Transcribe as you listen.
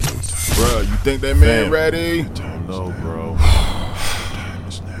Bruh, you think that man ready? No, bro.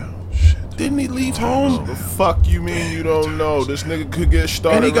 Didn't he leave home? The fuck you mean you don't know? This nigga could get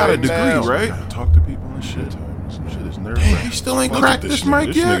started. And he got right a degree, now. right? Talk to people and shit. Some shit is nerve Damn, he still ain't cracked this mic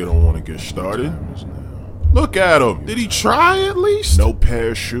This yet. nigga don't want to get started. Look at him. Did he try at least? No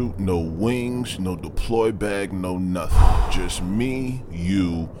parachute, no wings, no deploy bag, no nothing. Just me,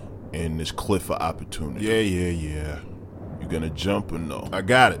 you, and this cliff of opportunity. Yeah. You gonna jump or no? I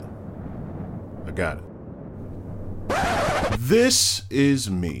got it. This is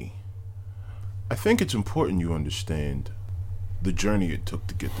me. I think it's important you understand the journey it took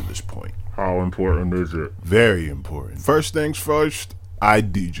to get to this point. How important is it? Very important. First things first, I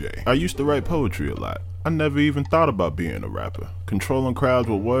DJ. I used to write poetry a lot. I never even thought about being a rapper. Controlling crowds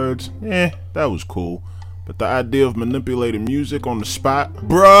with words, that was cool. But the idea of manipulating music on the spot,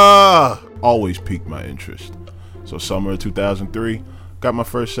 bruh, always piqued my interest. So summer of 2003, got my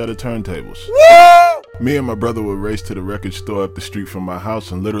first set of turntables. Woo! Me and my brother would race to the record store up the street from my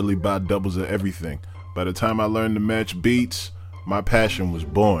house and literally buy doubles of everything. By the time I learned to match beats, my passion was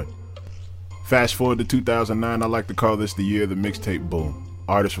born. Fast forward to 2009, I like to call this the year of the mixtape boom.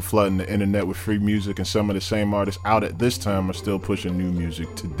 Artists were flooding the internet with free music, and some of the same artists out at this time are still pushing new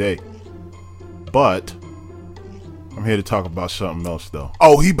music today. But I'm here to talk about something else, though.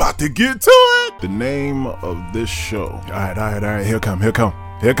 Oh, he about to get to it. The name of this show. All right. Here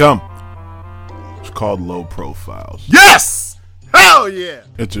come. It's called Low Profiles. Yes! Hell yeah!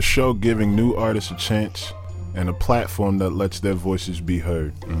 It's a show giving new artists a chance and a platform that lets their voices be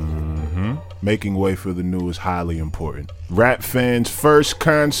heard. Making way for the new is highly important. Rap fans' first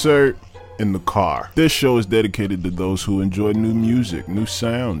concert in the car. This show is dedicated to those who enjoy new music, new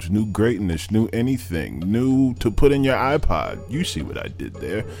sounds, new greatness, new anything, new to put in your iPod. You see what I did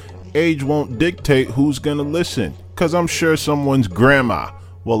there. Age won't dictate who's gonna listen, cause I'm sure someone's grandma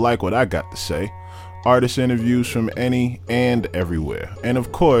will like what I got to say. Artist interviews from any and everywhere. And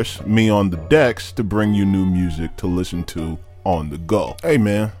of course, me on the decks to bring you new music to listen to on the go. Hey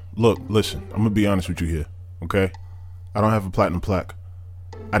man, look, listen, I'm gonna be honest with you here, okay? I don't have a platinum plaque.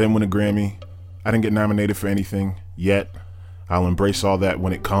 I didn't win a Grammy. I didn't get nominated for anything yet. I'll embrace all that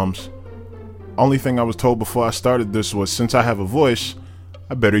when it comes. Only thing I was told before I started this was, since I have a voice,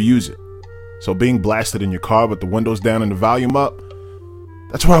 I better use it. So being blasted in your car with the windows down and the volume up,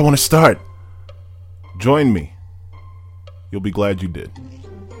 that's where I want to start. Join me. You'll be glad you did.